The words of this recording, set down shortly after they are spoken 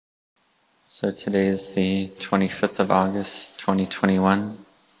So today is the 25th of August, 2021.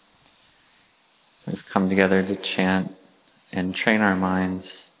 We've come together to chant and train our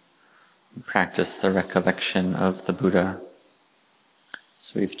minds and practice the recollection of the Buddha.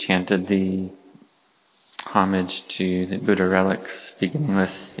 So we've chanted the homage to the Buddha relics, beginning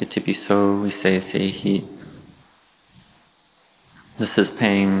with Itipiso Wiseseihi. This is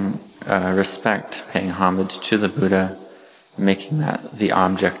paying respect, paying homage to the Buddha, making that the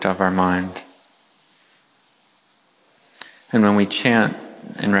object of our mind. And when we chant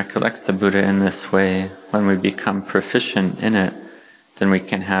and recollect the Buddha in this way, when we become proficient in it, then we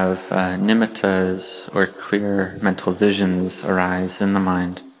can have nimittas or clear mental visions arise in the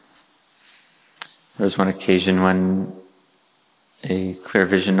mind. There was one occasion when a clear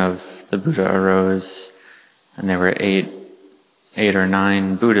vision of the Buddha arose, and there were eight or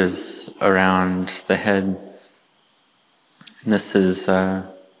nine Buddhas around the head. And this is, in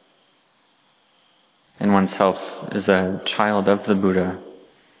oneself, is a child of the Buddha.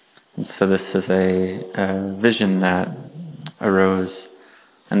 And so this is a vision that arose,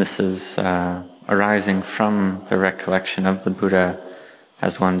 and this is arising from the recollection of the Buddha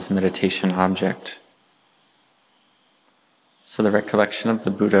as one's meditation object. So the recollection of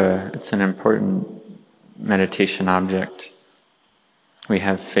the Buddha, it's an important meditation object. We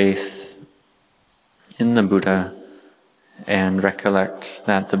have faith in the Buddha and recollect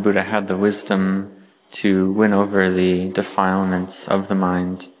that the Buddha had the wisdom to win over the defilements of the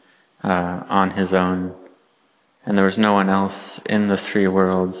mind on his own. And there was no one else in the three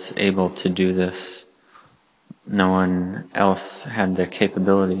worlds able to do this. No one else had the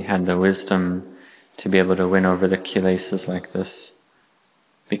capability, had the wisdom to be able to win over the kilesas like this.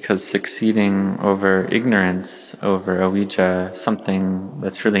 Because succeeding over ignorance, over avijja, something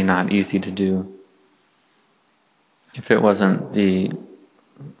that's really not easy to do. If it wasn't the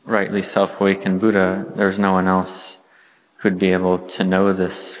rightly self-awakened Buddha, there was no one else who'd be able to know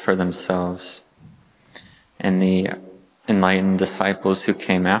this for themselves. And the enlightened disciples who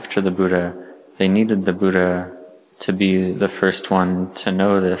came after the Buddha, they needed the Buddha to be the first one to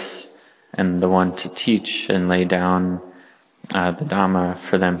know this and the one to teach and lay down the Dhamma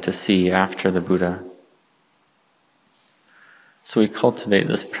for them to see after the Buddha. So we cultivate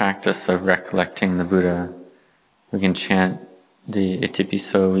this practice of recollecting the Buddha. We can chant the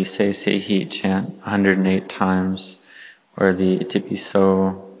Itipiso Wiseseihi chant 108 times, or the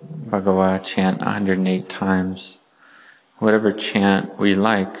Itipiso Bhagava chant 108 times. Whatever chant we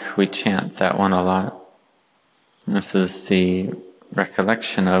like, we chant that one a lot. This is the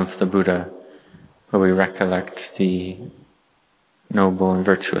recollection of the Buddha, where we recollect the noble and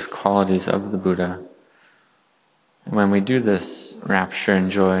virtuous qualities of the Buddha. And when we do this, rapture and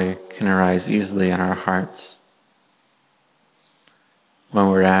joy can arise easily in our hearts. When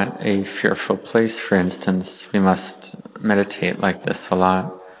we're at a fearful place, for instance, we must meditate like this a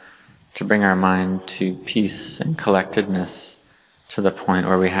lot to bring our mind to peace and collectedness to the point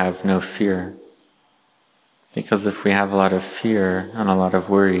where we have no fear. Because if we have a lot of fear and a lot of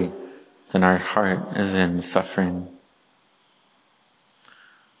worry, then our heart is in suffering.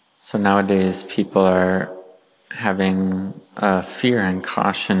 So nowadays people are having fear and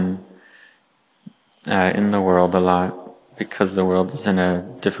caution in the world a lot, because the world is in a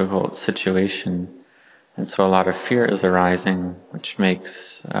difficult situation. And so a lot of fear is arising, which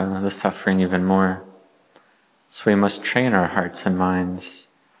makes the suffering even more. So we must train our hearts and minds,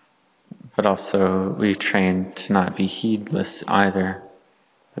 but also we train to not be heedless either,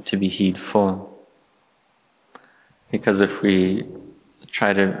 but to be heedful. Because if we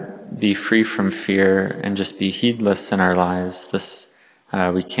try to be free from fear and just be heedless in our lives,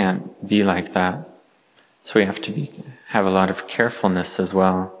 we can't be like that. So we have to have a lot of carefulness as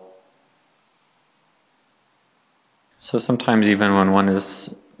well. So sometimes even when one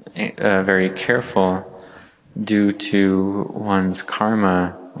is very careful, due to one's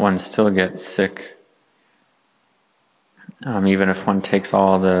karma, one still gets sick. Even if one takes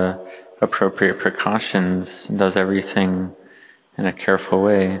all the appropriate precautions and does everything in a careful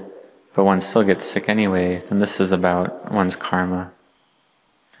way, but one still gets sick anyway, then this is about one's karma.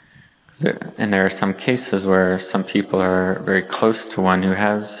 And there are some cases where some people are very close to one who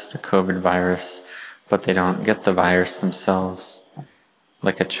has the COVID virus, but they don't get the virus themselves.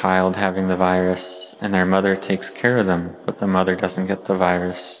 Like a child having the virus and their mother takes care of them, but the mother doesn't get the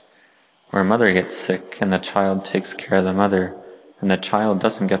virus. Or a mother gets sick and the child takes care of the mother and the child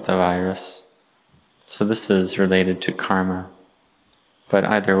doesn't get the virus. So this is related to karma. But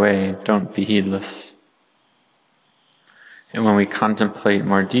either way, don't be heedless. And when we contemplate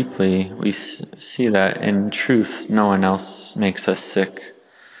more deeply, we see that in truth, no one else makes us sick.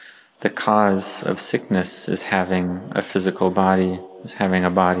 the cause of sickness is having a physical body, is having a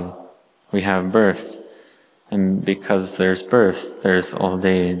body. We have birth, and because there's birth, there's old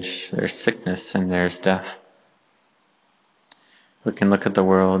age, there's sickness, and there's death. We can look at the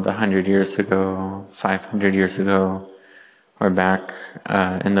world 100 years ago, 500 years ago, or back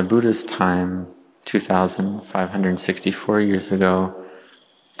in the Buddha's time, 2,564 years ago,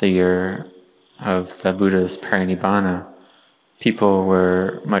 the year of the Buddha's parinibbana. People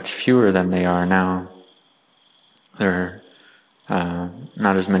were much fewer than they are now. There are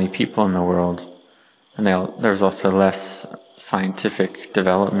not as many people in the world, and there was also less scientific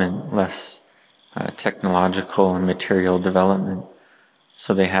development, less technological and material development.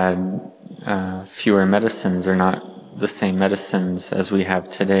 So they had fewer medicines, or not the same medicines as we have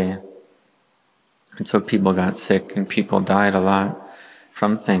today. And so people got sick and people died a lot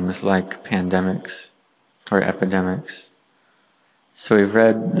from things like pandemics or epidemics. So we've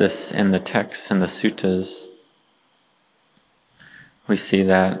read this in the texts and the suttas. We see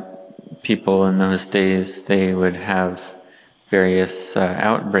that people in those days, they would have various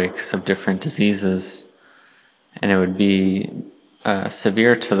outbreaks of different diseases, and it would be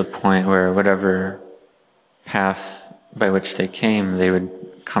severe to the point where whatever path by which they came, they would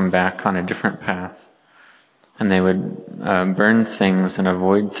come back on a different path. And they would burn things and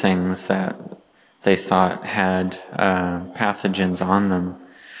avoid things that they thought had pathogens on them.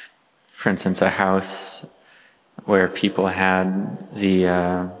 For instance, a house where people had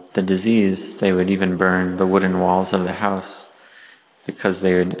the disease, they would even burn the wooden walls of the house because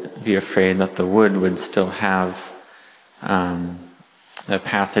they would be afraid that the wood would still have the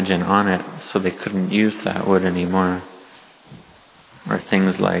pathogen on it, so they couldn't use that wood anymore. Or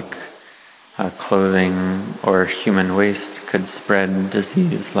things like clothing or human waste could spread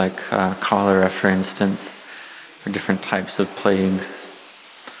disease, like cholera, for instance, or different types of plagues.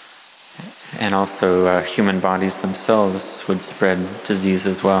 And also human bodies themselves would spread disease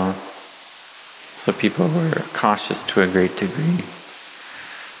as well. So people were cautious to a great degree.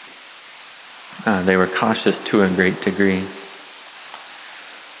 They were cautious to a great degree.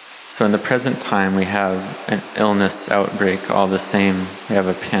 So in the present time, we have an illness outbreak all the same. We have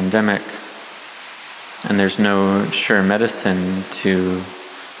a pandemic, and there's no sure medicine to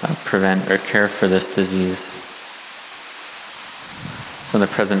prevent or care for this disease. So in the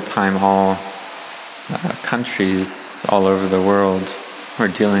present time, all countries all over the world are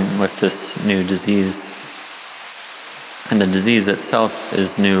dealing with this new disease. And the disease itself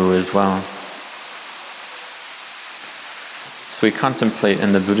is new as well. So we contemplate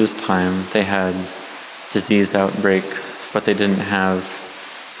in the Buddha's time, they had disease outbreaks, but they didn't have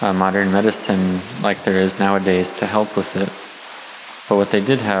modern medicine like there is nowadays to help with it. But what they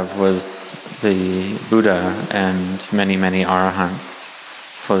did have was the Buddha and many, many arahants,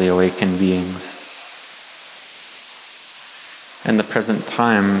 fully awakened beings. In the present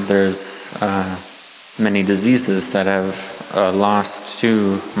time, there's many diseases that have lost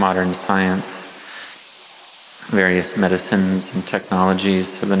to modern science. Various medicines and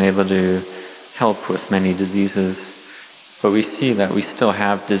technologies have been able to help with many diseases, but we see that we still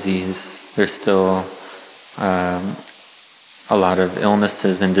have disease. There's still a lot of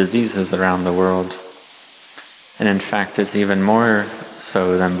illnesses and diseases around the world. And in fact, it's even more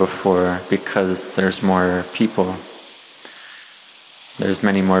so than before because there's more people. There's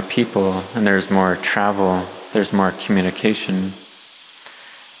many more people, and there's more travel, there's more communication.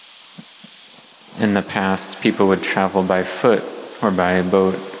 In the past, people would travel by foot, or by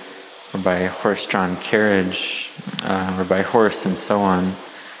boat, or by horse-drawn carriage, or by horse, and so on.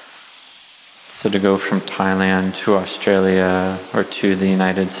 So to go from Thailand to Australia, or to the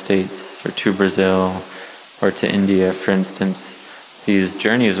United States, or to Brazil, or to India, for instance, these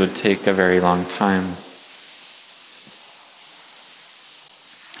journeys would take a very long time.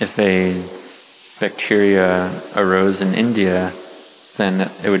 If a bacteria arose in India,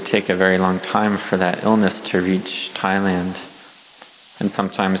 then it would take a very long time for that illness to reach Thailand. And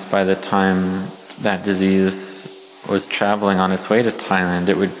sometimes by the time that disease was traveling on its way to Thailand,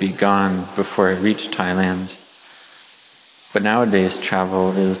 it would be gone before it reached Thailand. But nowadays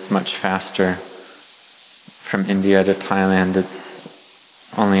travel is much faster. From India to Thailand, it's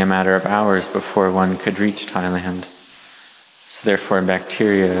only a matter of hours before one could reach Thailand. So therefore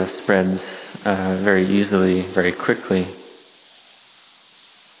bacteria spreads very easily, very quickly.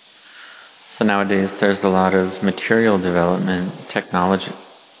 So nowadays there's a lot of material development,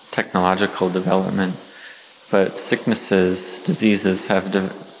 technological development, but sicknesses, diseases have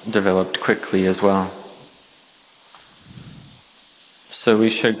developed quickly as well. So we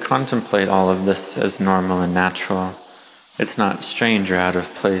should contemplate all of this as normal and natural. It's not strange or out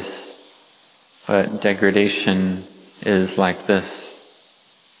of place. but degradation is like this.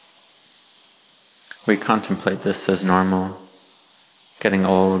 We contemplate this as normal. Getting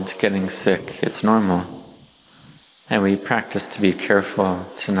old, getting sick, it's normal. And we practice to be careful,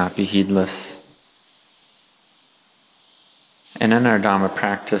 to not be heedless. And in our Dhamma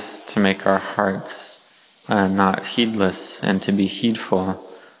practice, to make our hearts not heedless and to be heedful,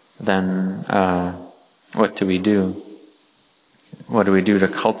 then what do we do? What do we do to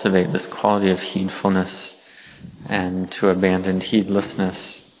cultivate this quality of heedfulness and to abandon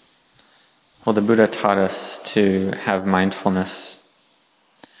heedlessness? Well, the Buddha taught us to have mindfulness,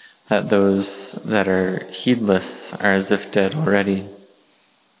 that those that are heedless are as if dead already.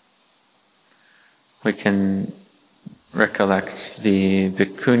 We can recollect the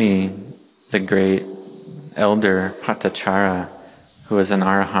bhikkhuni, the great elder Patachara, who was an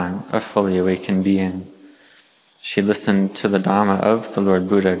arahant, a fully awakened being. She listened to the Dhamma of the Lord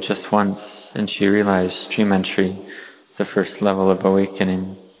Buddha just once, and she realized stream entry, the first level of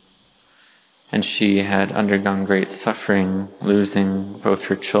awakening. And she had undergone great suffering, losing both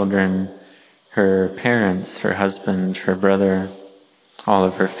her children, her parents, her husband, her brother, all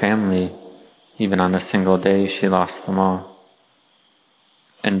of her family. Even on a single day, she lost them all.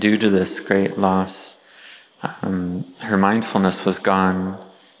 And due to this great loss, her mindfulness was gone,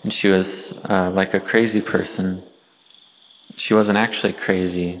 and she was like a crazy person. She wasn't actually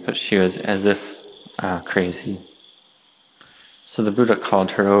crazy, but she was as if crazy. So the Buddha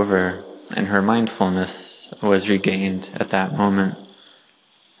called her over, and her mindfulness was regained at that moment.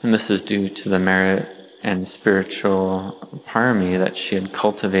 And this is due to the merit and spiritual parami that she had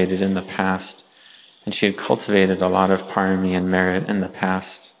cultivated in the past. And she had cultivated a lot of parami and merit in the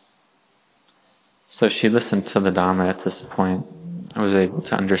past. So she listened to the Dhamma at this point and was able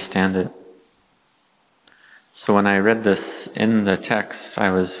to understand it. So when I read this in the text,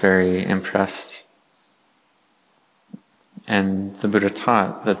 I was very impressed. And the Buddha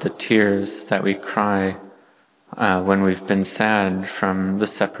taught that the tears that we cry when we've been sad from the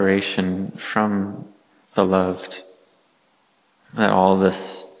separation from the loved, that all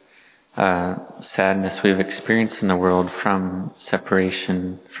this sadness we've experienced in the world from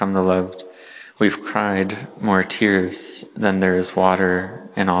separation from the loved, we've cried more tears than there is water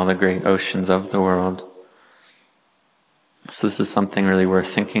in all the great oceans of the world. So this is something really worth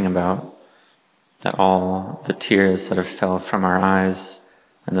thinking about, that all the tears that have fell from our eyes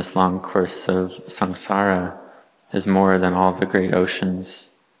in this long course of samsara is more than all the great oceans.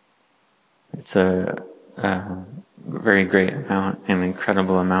 It's a very great amount, an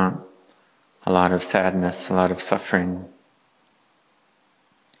incredible amount, a lot of sadness, a lot of suffering.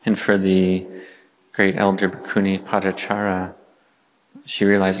 And for the great elder bhikkhuni Patachara, she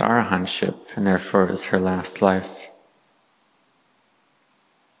realized arahantship, and therefore it was her last life.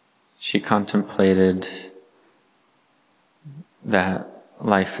 She contemplated that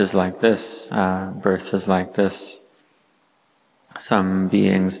life is like this, birth is like this. Some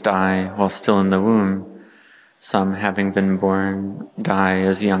beings die while still in the womb. Some, having been born, die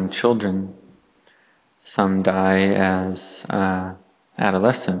as young children. Some die as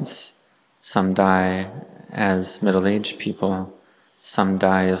adolescents. Some die as middle-aged people. Some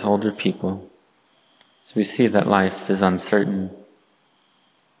die as older people. So we see that life is uncertain.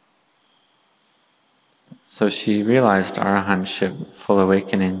 So she realized arahantship, full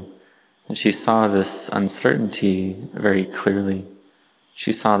awakening, and she saw this uncertainty very clearly.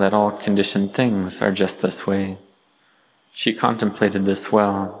 She saw that all conditioned things are just this way. She contemplated this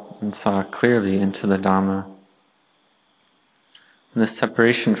well and saw clearly into the Dhamma. And this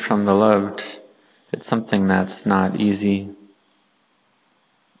separation from the loved, it's something that's not easy.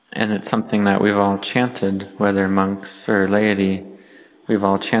 And it's something that we've all chanted, whether monks or laity, we've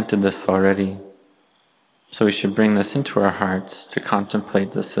all chanted this already. So we should bring this into our hearts, to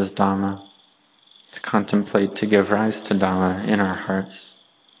contemplate this as Dhamma, to contemplate, to give rise to Dhamma in our hearts.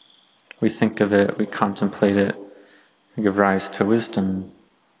 We think of it, we contemplate it, we give rise to wisdom,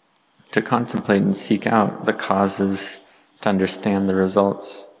 to contemplate and seek out the causes, to understand the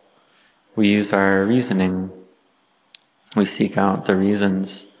results. We use our reasoning, we seek out the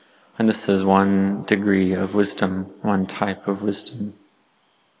reasons, and this is one degree of wisdom, one type of wisdom.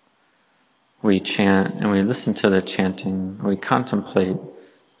 We chant and we listen to the chanting, we contemplate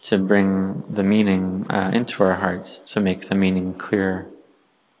to bring the meaning into our hearts, to make the meaning clearer.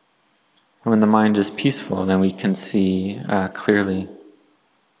 And when the mind is peaceful, then we can see clearly.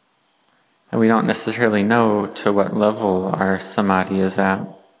 And we don't necessarily know to what level our samadhi is at.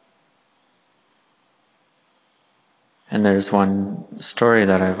 And there's one story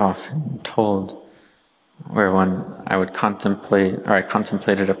that I've often told, where I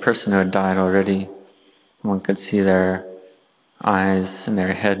contemplated a person who had died already. One could see their eyes and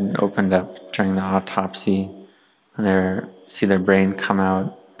their head opened up during the autopsy, and see their brain come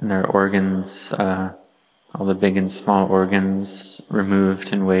out, and their organs, all the big and small organs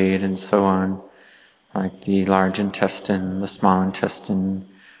removed and weighed and so on, like the large intestine, the small intestine,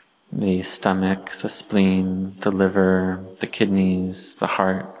 the stomach, the spleen, the liver, the kidneys, the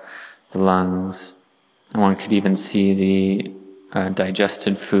heart, the lungs. And one could even see the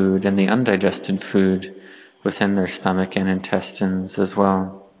digested food and the undigested food within their stomach and intestines as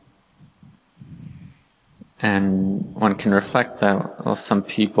well. And one can reflect that, well, some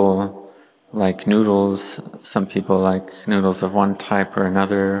people like noodles, some people like noodles of one type or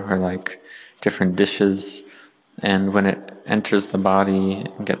another, or like different dishes. And when it enters the body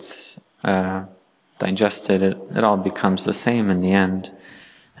and gets digested, it all becomes the same in the end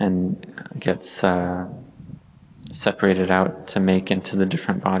and gets separated out to make into the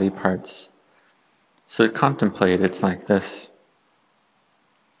different body parts. So to contemplate, it's like this.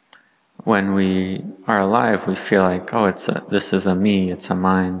 When we are alive, we feel like, oh, this is a me, it's a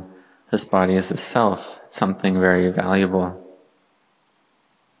mine. This body is a self, it's something very valuable.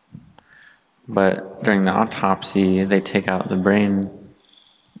 But during the autopsy, they take out the brain,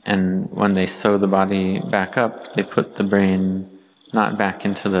 and when they sew the body back up, they put the brain not back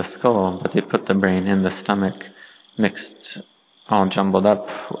into the skull, but they put the brain in the stomach, mixed, all jumbled up,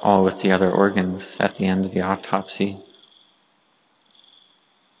 all with the other organs at the end of the autopsy.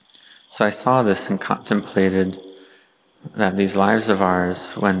 So I saw this and contemplated that these lives of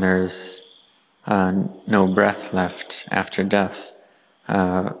ours, when there's no breath left after death,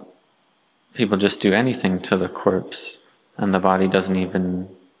 people just do anything to the corpse, and the body doesn't even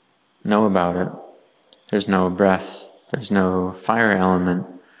know about it. There's no breath, there's no fire element.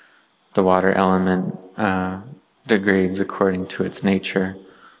 The water element degrades according to its nature,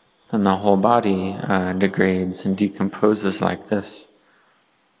 and the whole body degrades and decomposes like this.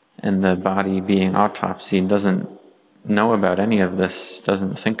 And the body being autopsied doesn't know about any of this,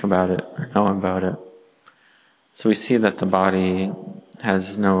 doesn't think about it or know about it. So we see that the body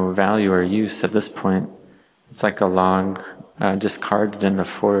has no value or use at this point. It's like a log discarded in the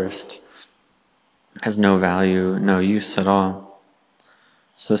forest, has no value, no use at all.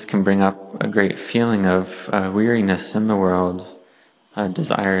 So this can bring up a great feeling of weariness in the world, a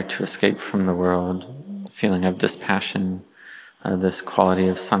desire to escape from the world, a feeling of dispassion, this quality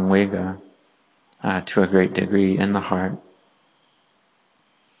of samvega to a great degree in the heart.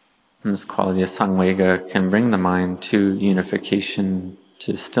 And this quality of samvega can bring the mind to unification,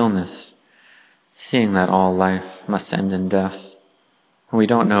 to stillness, seeing that all life must end in death. We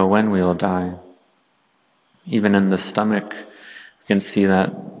don't know when we will die. Even in the stomach, we can see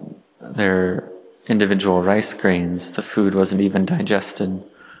that they're individual rice grains. The food wasn't even digested.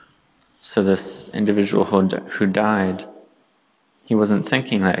 So this individual who died, he wasn't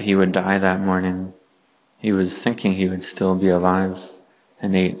thinking that he would die that morning. He was thinking he would still be alive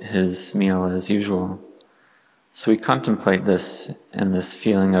and ate his meal as usual. So we contemplate this, and this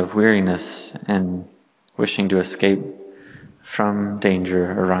feeling of weariness and wishing to escape from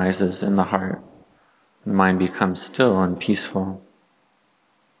danger arises in the heart. The mind becomes still and peaceful.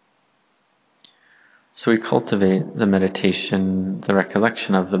 So we cultivate the meditation, the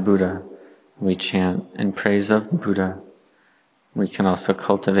recollection of the Buddha. We chant in praise of the Buddha. We can also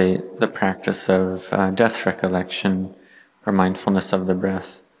cultivate the practice of death recollection or mindfulness of the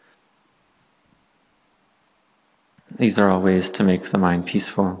breath. These are all ways to make the mind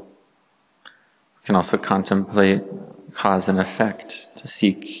peaceful. We can also contemplate cause and effect, to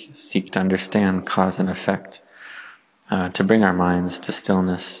seek to understand cause and effect, to bring our minds to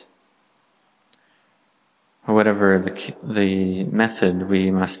stillness. Whatever the method, we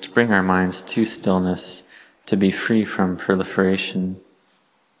must bring our minds to stillness to be free from proliferation.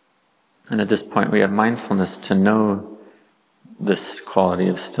 And at this point, we have mindfulness to know this quality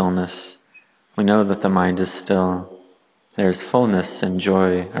of stillness. We know that the mind is still. There's fullness and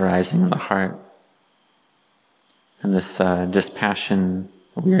joy arising in the heart. And this dispassion,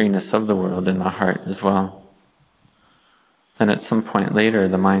 weariness of the world in the heart as well. Then at some point later,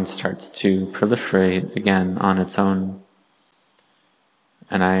 the mind starts to proliferate again on its own.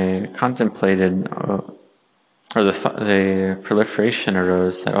 And I contemplated, the proliferation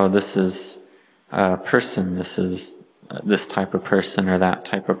arose that, this is a person, this is this type of person or that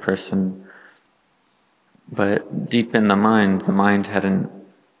type of person. But deep in the mind hadn't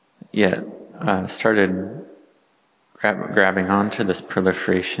yet started grabbing onto this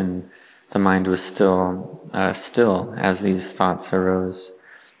proliferation. The mind was still as these thoughts arose.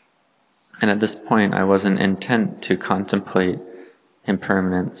 And at this point, I wasn't intent to contemplate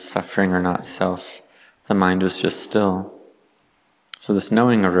impermanence, suffering, or not self. The mind was just still. So this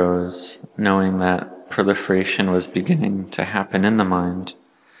knowing arose, knowing that proliferation was beginning to happen in the mind.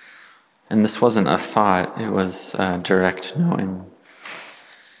 And this wasn't a thought, it was direct knowing.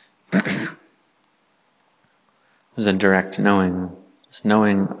 It was a direct knowing, this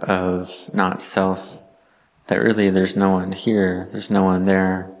knowing of not self, that really there's no one here, there's no one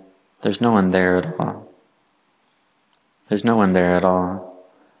there, there's no one there at all. There's no one there at all.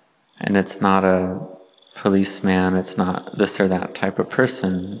 And it's not a policeman, it's not this or that type of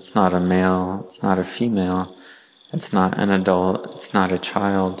person, it's not a male, it's not a female, it's not an adult, it's not a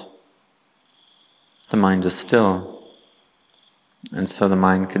child. The mind is still. And so the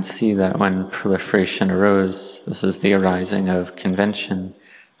mind could see that when proliferation arose, this is the arising of convention,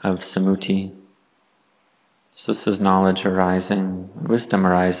 of samuti. So this is knowledge arising, wisdom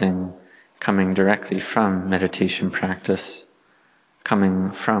arising, coming directly from meditation practice,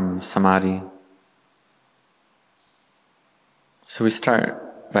 coming from samadhi. So we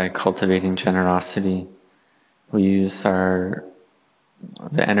start by cultivating generosity. We use the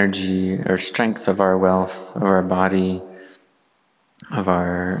energy or strength of our wealth, of our body, of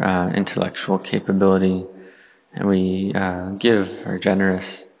our intellectual capability, and we give, are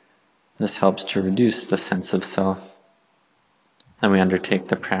generous. This helps to reduce the sense of self. Then we undertake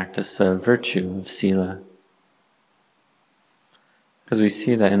the practice of virtue, of sila. Because we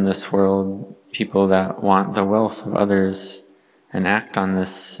see that in this world, people that want the wealth of others and act on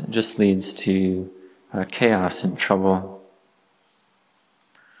this just leads to chaos and trouble.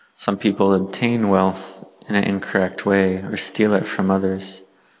 Some people obtain wealth in an incorrect way or steal it from others,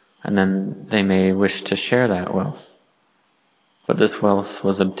 and then they may wish to share that wealth. But this wealth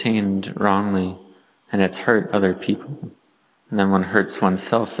was obtained wrongly, and it's hurt other people. And then one hurts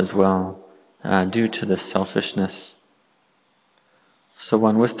oneself as well, due to this selfishness. So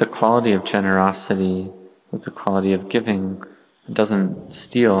one with the quality of generosity, with the quality of giving, doesn't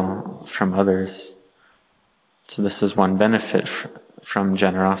steal from others. So this is one benefit from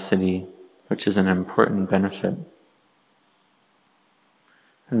generosity, which is an important benefit.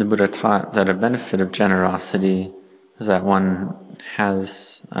 And the Buddha taught that a benefit of generosity is that one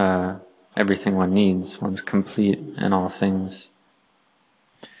has everything one needs, one's complete in all things.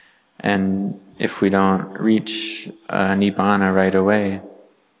 And if we don't reach Nibbana right away,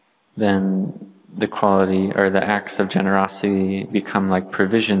 then the quality or the acts of generosity become like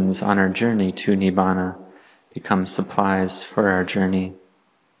provisions on our journey to Nibbana, become supplies for our journey.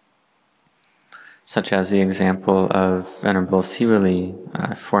 Such as the example of Venerable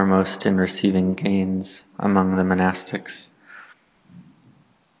Sivali, foremost in receiving gains among the monastics.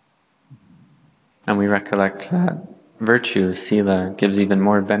 And we recollect that virtue, sila, gives even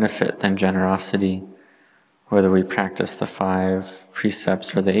more benefit than generosity, whether we practice the 5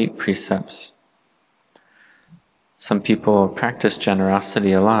 precepts or the 8 precepts. Some people practice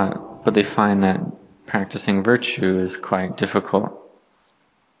generosity a lot, but they find that practicing virtue is quite difficult.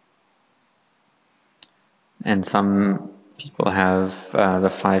 And some people have the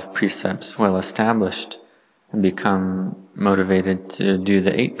 5 precepts well established and become motivated to do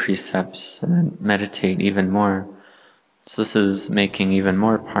the 8 precepts and then meditate even more. So this is making even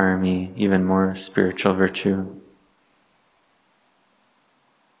more parami, even more spiritual virtue.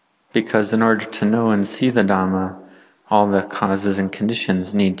 Because in order to know and see the Dhamma, all the causes and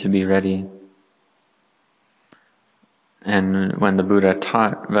conditions need to be ready. And when the Buddha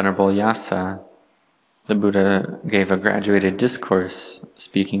taught Venerable Yasa, the Buddha gave a graduated discourse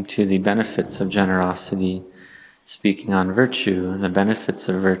speaking to the benefits of generosity, speaking on virtue, the benefits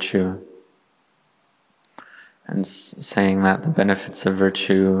of virtue, and saying that the benefits of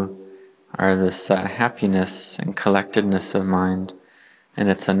virtue are this happiness and collectedness of mind, and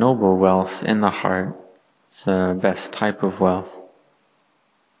it's a noble wealth in the heart. It's the best type of wealth.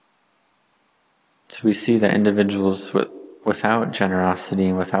 So we see that individuals without generosity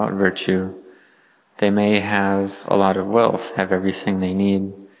and without virtue, they may have a lot of wealth, have everything they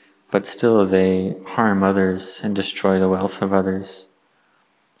need, but still they harm others and destroy the wealth of others.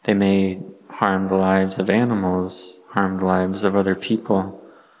 They may harm the lives of animals, harm the lives of other people,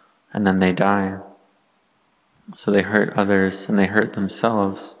 and then they die. So they hurt others and they hurt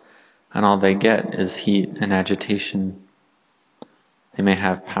themselves, and all they get is heat and agitation. They may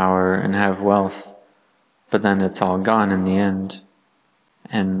have power and have wealth, but then it's all gone in the end.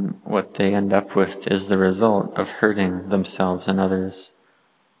 And what they end up with is the result of hurting themselves and others.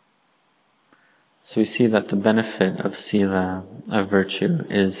 So we see that the benefit of sila, of virtue,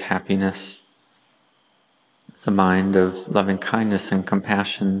 is happiness. It's a mind of loving kindness and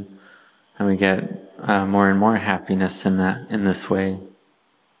compassion, And we get more and more happiness in this way.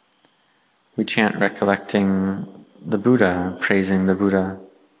 We chant recollecting the Buddha, praising the Buddha,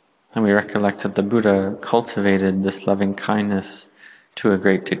 and we recollect that the Buddha cultivated this loving kindness to a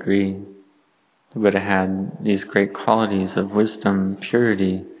great degree. The Buddha had these great qualities of wisdom,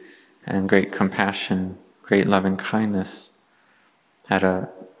 purity, and great compassion, great loving kindness.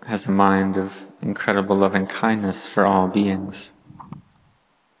 Has a mind of incredible loving kindness for all beings.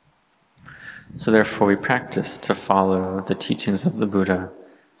 So therefore we practice to follow the teachings of the Buddha,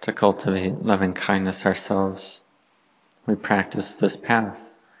 to cultivate loving kindness ourselves. We practice this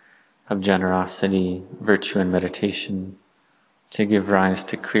path of generosity, virtue, and meditation to give rise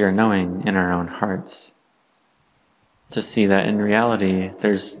to clear knowing in our own hearts. To see that in reality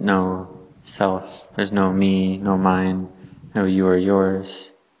there's no self, there's no me, no mine, no you or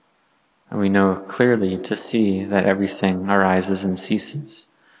yours. And we know clearly to see that everything arises and ceases.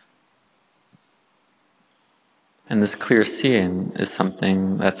 And this clear seeing is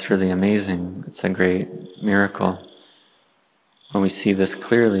something that's really amazing. It's a great miracle. When we see this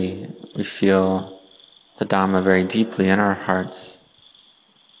clearly, we feel the Dhamma very deeply in our hearts.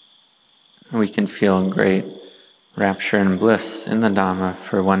 And we can feel great rapture and bliss in the Dhamma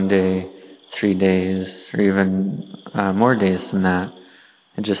for 1 day, 3 days, or even more days than that.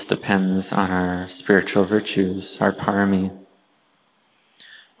 It just depends on our spiritual virtues, our parami.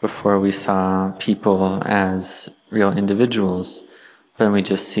 Before we saw people as real individuals, then we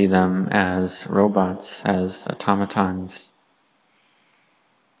just see them as robots, as automatons.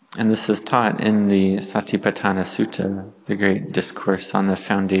 And this is taught in the Satipatthana Sutta, the great discourse on the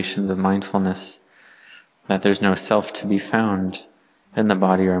foundations of mindfulness, that there's no self to be found in the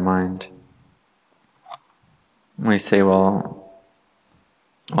body or mind. We say, well,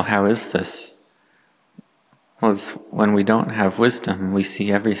 how is this? Well, it's when we don't have wisdom, we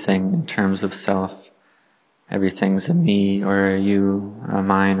see everything in terms of self. Everything's a me or a you, a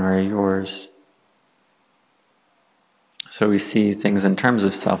mine or a yours. So we see things in terms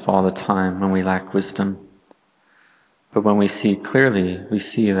of self all the time when we lack wisdom. But when we see clearly, we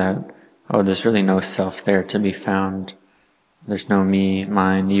see that, there's really no self there to be found. There's no me,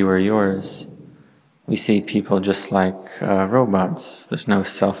 mine, you or yours. We see people just like robots. There's no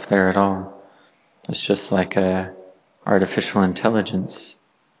self there at all. It's just like a artificial intelligence.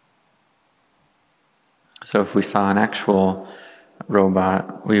 So if we saw an actual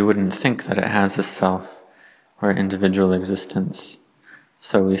robot, we wouldn't think that it has a self or individual existence.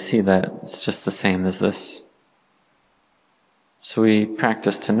 So we see that it's just the same as this. So we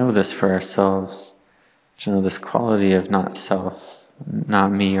practice to know this for ourselves, to know this quality of not self,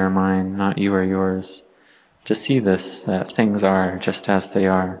 not me or mine, not you or yours, to see this, that things are just as they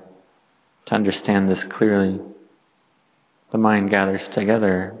are. To understand this clearly, the mind gathers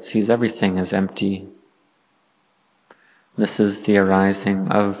together, sees everything as empty. This is the arising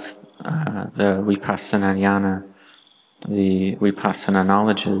of the Vipassana Jnana, the Vipassana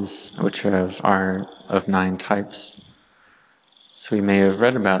knowledges, which are of 9 types. So we may have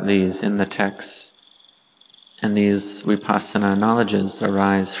read about these in the texts, and these Vipassana knowledges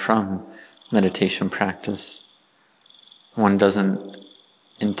arise from meditation practice. One doesn't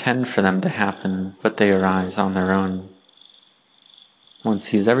intend for them to happen, but they arise on their own. One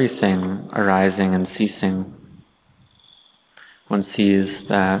sees everything arising and ceasing. One sees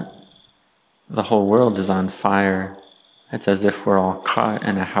that the whole world is on fire. It's as if we're all caught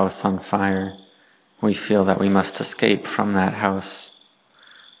in a house on fire. We feel that we must escape from that house,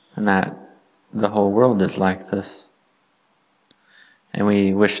 and that the whole world is like this. And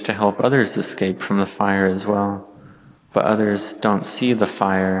we wish to help others escape from the fire as well. But others don't see the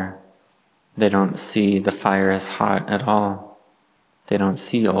fire. They don't see the fire as hot at all. They don't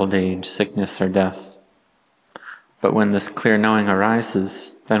see old age, sickness, or death. But when this clear knowing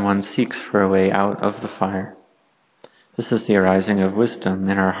arises, then one seeks for a way out of the fire. This is the arising of wisdom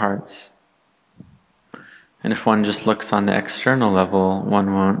in our hearts. And if one just looks on the external level,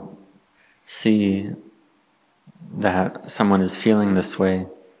 one won't see that someone is feeling this way.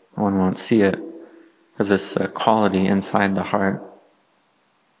 One won't see it, because it's a quality inside the heart.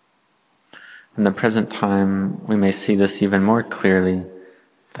 In the present time, we may see this even more clearly,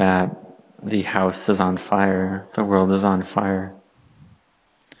 that the house is on fire, the world is on fire.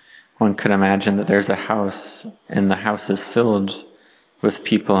 One could imagine that there's a house, and the house is filled with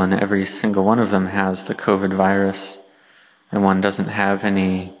people, and every single one of them has the COVID virus, and one doesn't have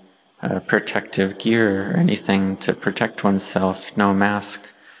any protective gear or anything to protect oneself, no mask.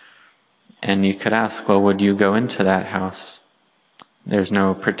 And you could ask, well, would you go into that house? There's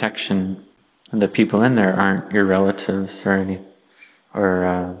no protection. The people in there aren't your relatives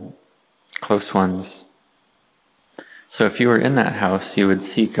or close ones. So if you were in that house, you would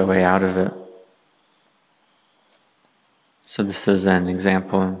seek a way out of it. So this is an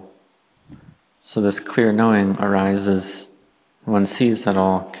example. So this clear knowing arises. One sees that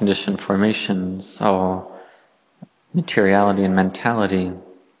all conditioned formations, all materiality and mentality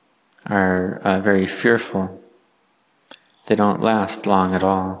are very fearful. They don't last long at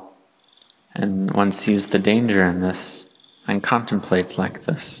all. And one sees the danger in this and contemplates like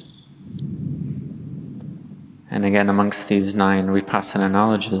this. And again, amongst these 9 vipassana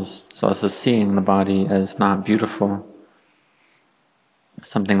knowledges, is also seeing the body as not beautiful,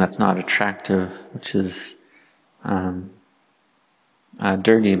 something that's not attractive, which is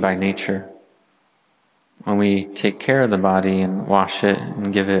dirty by nature. When we take care of the body and wash it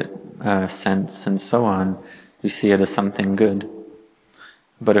and give it scents and so on, we see it as something good.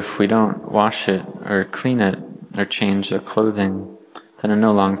 But if we don't wash it or clean it or change the clothing, then in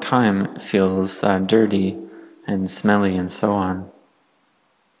no long time it feels dirty and smelly and so on.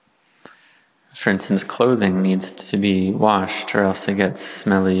 For instance, clothing needs to be washed or else it gets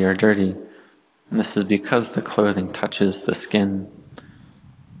smelly or dirty. And this is because the clothing touches the skin.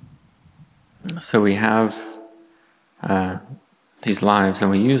 So we have these lives and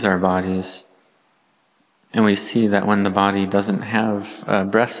we use our bodies, and we see that when the body doesn't have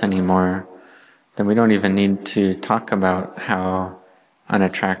breath anymore, then we don't even need to talk about how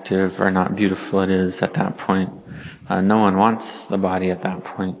unattractive or not beautiful it is at that point. No one wants the body at that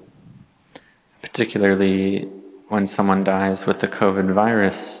point. Particularly when someone dies with the COVID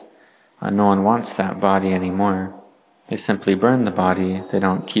virus, no one wants that body anymore. They simply burn the body, they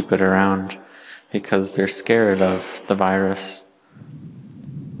don't keep it around because they're scared of the virus.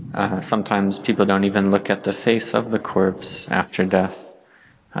 Sometimes people don't even look at the face of the corpse after death.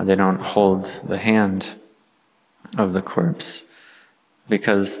 They don't hold the hand of the corpse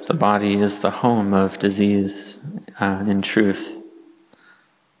because the body is the home of disease in truth.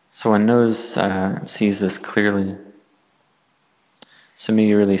 So one knows, sees this clearly. So may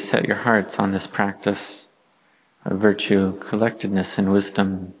you really set your hearts on this practice of virtue, collectedness, and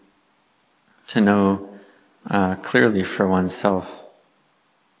wisdom to know clearly for oneself.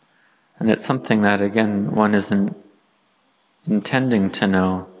 And it's something that, again, one isn't intending to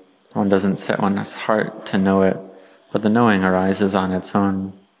know. One doesn't set one's heart to know it, but the knowing arises on its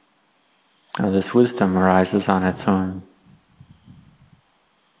own. This wisdom arises on its own.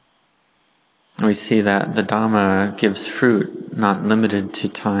 And we see that the Dhamma gives fruit not limited to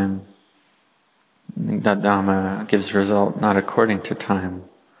time. That Dhamma gives result not according to time.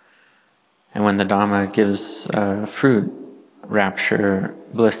 And when the Dhamma gives fruit, rapture,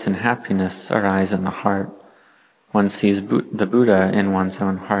 bliss, and happiness arise in the heart. One sees the Buddha in one's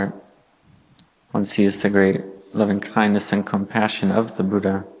own heart. One sees the great loving kindness and compassion of the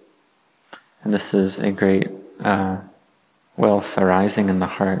Buddha. And this is a great wealth arising in the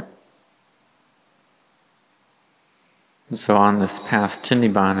heart. So on this path to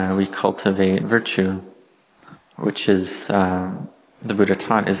Nibbana, we cultivate virtue, which is, the Buddha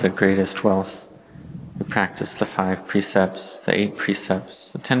taught, is the greatest wealth. We practice the 5 precepts, the 8 precepts,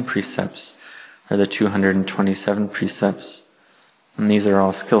 the 10 precepts, or the 227 precepts. And these are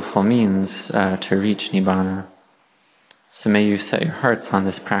all skillful means to reach Nibbana. So may you set your hearts on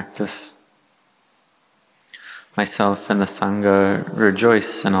this practice. Myself and the Sangha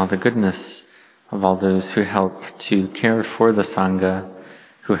rejoice in all the goodness of all those who help to care for the Sangha,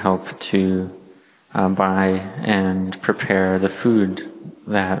 who help to buy and prepare the food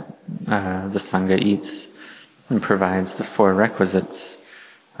that the Sangha eats and provides the 4 requisites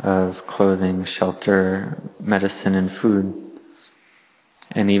of clothing, shelter, medicine, and food.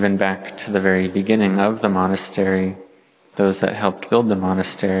 And even back to the very beginning of the monastery, those that helped build the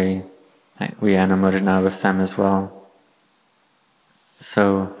monastery, we anumodana with them as well.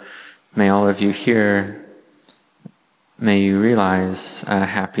 So may all of you here, may you realize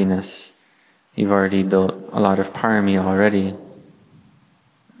happiness. You've already built a lot of parami already.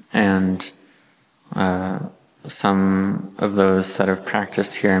 And some of those that have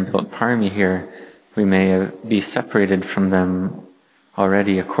practiced here and built parami here, we may be separated from them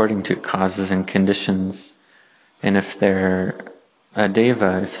already according to causes and conditions. And if they're a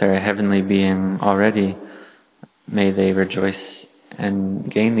deva, if they're a heavenly being already, may they rejoice and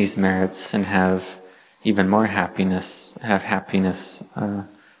gain these merits and have even more happiness, have happiness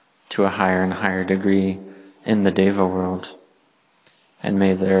to a higher and higher degree in the deva world. And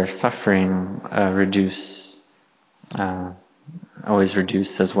may their suffering reduce, always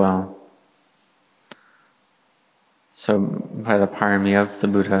reduce as well. So by the parami of the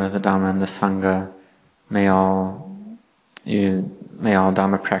Buddha, the Dhamma, and the Sangha, may all you May all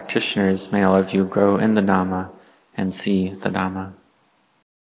Dhamma practitioners, may all of you grow in the Dhamma and see the Dhamma.